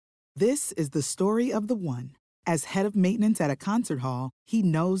This is the story of the one. As head of maintenance at a concert hall, he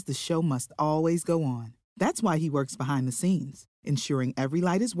knows the show must always go on. That's why he works behind the scenes, ensuring every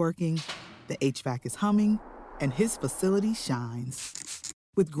light is working, the HVAC is humming, and his facility shines.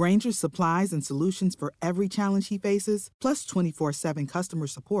 With Grainger's supplies and solutions for every challenge he faces, plus 24/7 customer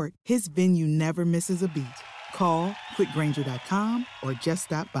support, his venue never misses a beat. Call quickgrainger.com or just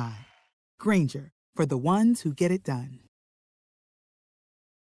stop by. Grainger, for the ones who get it done.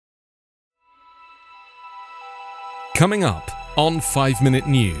 Coming up on 5 Minute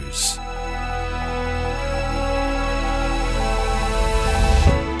News.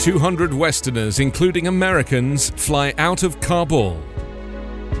 200 Westerners, including Americans, fly out of Kabul.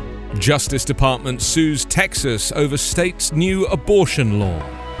 Justice Department sues Texas over state's new abortion law.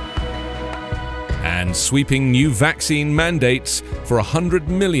 And sweeping new vaccine mandates for 100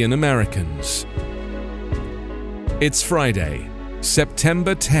 million Americans. It's Friday,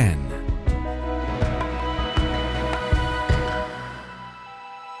 September 10.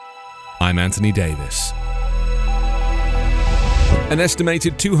 I'm Anthony Davis. An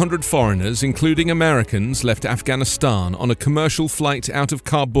estimated 200 foreigners, including Americans, left Afghanistan on a commercial flight out of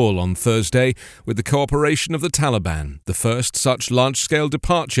Kabul on Thursday with the cooperation of the Taliban, the first such large-scale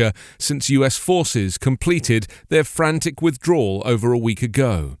departure since US forces completed their frantic withdrawal over a week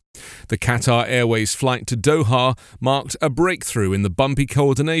ago. The Qatar Airways flight to Doha marked a breakthrough in the bumpy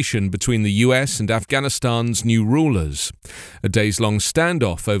coordination between the US and Afghanistan's new rulers. A days-long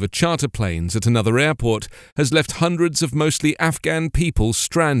standoff over charter planes at another airport has left hundreds of mostly Afghan people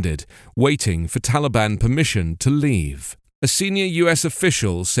stranded, waiting for Taliban permission to leave. A senior US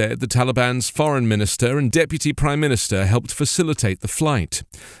official said the Taliban's foreign minister and deputy prime minister helped facilitate the flight.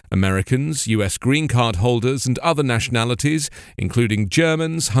 Americans, US green card holders and other nationalities, including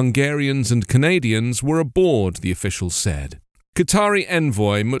Germans, Hungarians and Canadians, were aboard, the official said. Qatari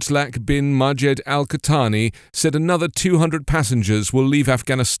envoy Mutlaq bin Majed Al Qahtani said another 200 passengers will leave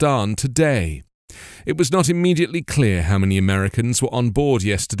Afghanistan today. It was not immediately clear how many Americans were on board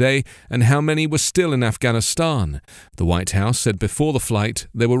yesterday and how many were still in Afghanistan. The White House said before the flight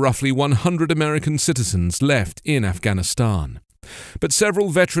there were roughly 100 American citizens left in Afghanistan. But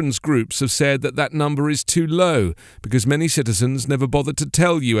several veterans groups have said that number is too low because many citizens never bothered to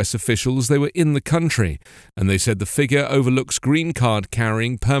tell US officials they were in the country, and they said the figure overlooks green card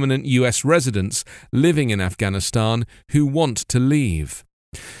carrying permanent US residents living in Afghanistan who want to leave.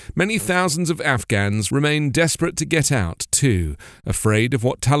 Many thousands of Afghans remain desperate to get out too, afraid of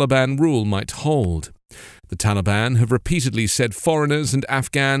what Taliban rule might hold. The Taliban have repeatedly said foreigners and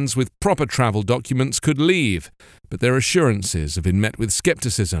Afghans with proper travel documents could leave, but their assurances have been met with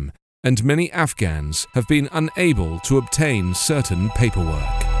skepticism, and many Afghans have been unable to obtain certain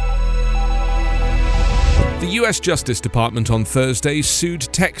paperwork. The US Justice Department on Thursday sued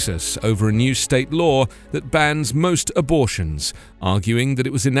Texas over a new state law that bans most abortions, arguing that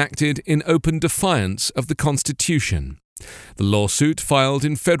it was enacted in open defiance of the Constitution. The lawsuit, filed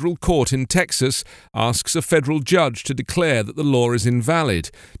in federal court in Texas, asks a federal judge to declare that the law is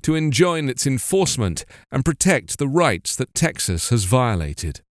invalid, to enjoin its enforcement, and protect the rights that Texas has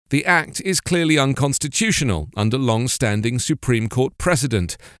violated. The act is clearly unconstitutional under long-standing Supreme Court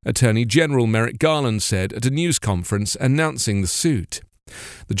precedent, Attorney General Merrick Garland said at a news conference announcing the suit.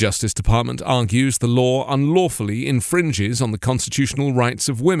 The Justice Department argues the law unlawfully infringes on the constitutional rights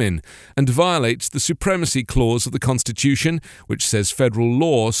of women and violates the Supremacy Clause of the Constitution, which says federal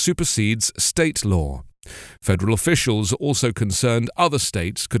law supersedes state law. Federal officials are also concerned other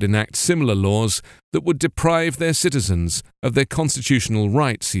states could enact similar laws that would deprive their citizens of their constitutional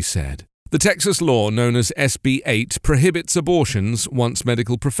rights, he said. The Texas law, known as SB 8, prohibits abortions once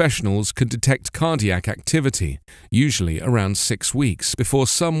medical professionals can detect cardiac activity, usually around 6 weeks, before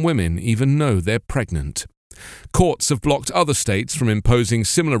some women even know they're pregnant. Courts have blocked other states from imposing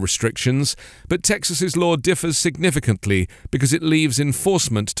similar restrictions, but Texas's law differs significantly because it leaves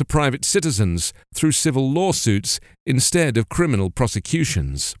enforcement to private citizens through civil lawsuits instead of criminal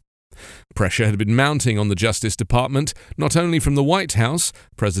prosecutions. Pressure had been mounting on the Justice Department, not only from the White House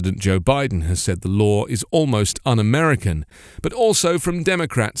 — President Joe Biden has said the law is almost un-American — but also from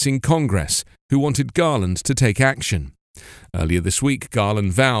Democrats in Congress, who wanted Garland to take action. Earlier this week,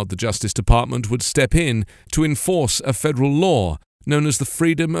 Garland vowed the Justice Department would step in to enforce a federal law known as the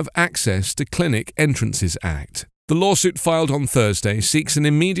Freedom of Access to Clinic Entrances Act. The lawsuit filed on Thursday seeks an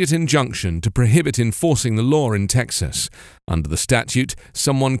immediate injunction to prohibit enforcing the law in Texas. Under the statute,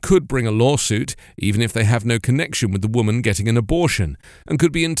 someone could bring a lawsuit even if they have no connection with the woman getting an abortion, and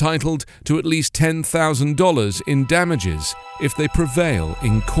could be entitled to at least $10,000 in damages if they prevail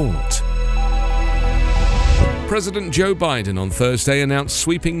in court. President Joe Biden on Thursday announced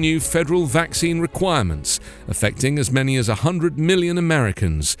sweeping new federal vaccine requirements affecting as many as 100 million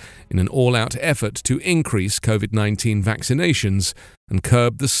Americans in an all-out effort to increase COVID-19 vaccinations and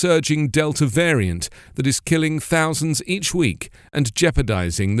curb the surging Delta variant that is killing thousands each week and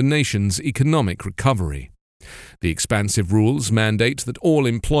jeopardizing the nation's economic recovery. The expansive rules mandate that all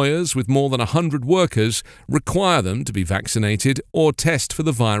employers with more than 100 workers require them to be vaccinated or test for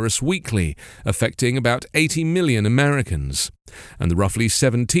the virus weekly, affecting about 80 million Americans. And the roughly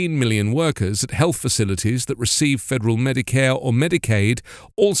 17 million workers at health facilities that receive federal Medicare or Medicaid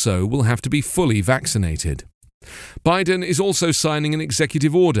also will have to be fully vaccinated. Biden is also signing an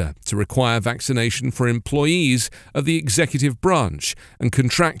executive order to require vaccination for employees of the executive branch and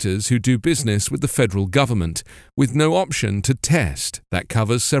contractors who do business with the federal government, with no option to test. That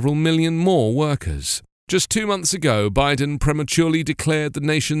covers several million more workers. Just 2 months ago, Biden prematurely declared the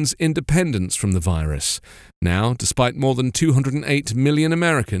nation's independence from the virus. Now, despite more than 208 million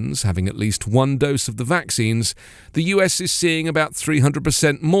Americans having at least one dose of the vaccines, the US is seeing about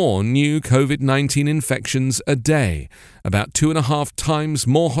 300% more new COVID-19 infections a day, about 2.5 times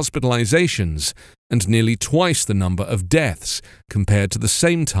more hospitalizations, and nearly twice the number of deaths compared to the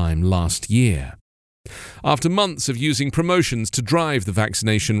same time last year. After months of using promotions to drive the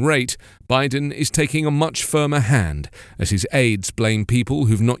vaccination rate, Biden is taking a much firmer hand as his aides blame people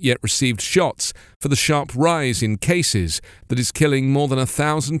who've not yet received shots for the sharp rise in cases that is killing more than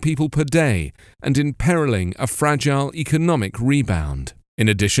 1,000 people per day and imperiling a fragile economic rebound. In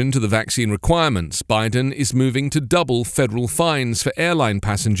addition to the vaccine requirements, Biden is moving to double federal fines for airline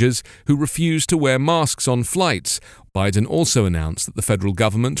passengers who refuse to wear masks on flights. Biden also announced that the federal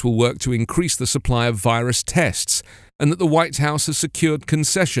government will work to increase the supply of virus tests and that the White House has secured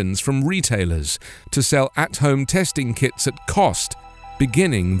concessions from retailers to sell at-home testing kits at cost,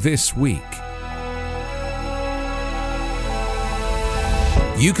 beginning this week.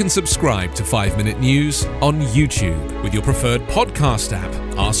 You can subscribe to 5 Minute News on YouTube with your preferred podcast app.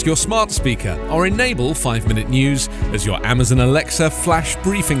 Ask your smart speaker or enable 5 Minute News as your Amazon Alexa flash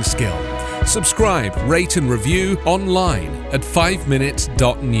briefing skill. Subscribe, rate and review online at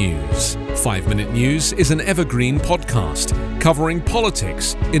 5minute.news. 5 Minute News is an evergreen podcast covering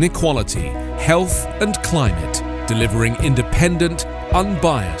politics, inequality, health and climate, delivering independent,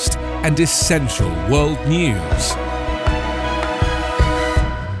 unbiased and essential world news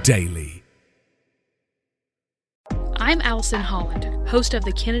daily. I'm Allison Holland, host of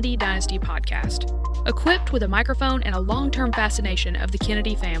the Kennedy Dynasty podcast. Equipped with a microphone and a long-term fascination of the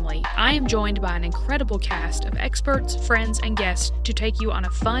Kennedy family, I am joined by an incredible cast of experts, friends, and guests to take you on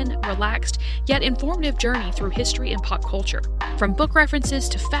a fun, relaxed, yet informative journey through history and pop culture. From book references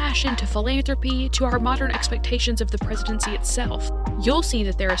to fashion to philanthropy to our modern expectations of the presidency itself, you'll see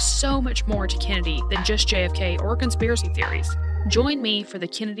that there is so much more to Kennedy than just JFK or conspiracy theories. Join me for the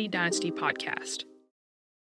Kennedy Dynasty podcast.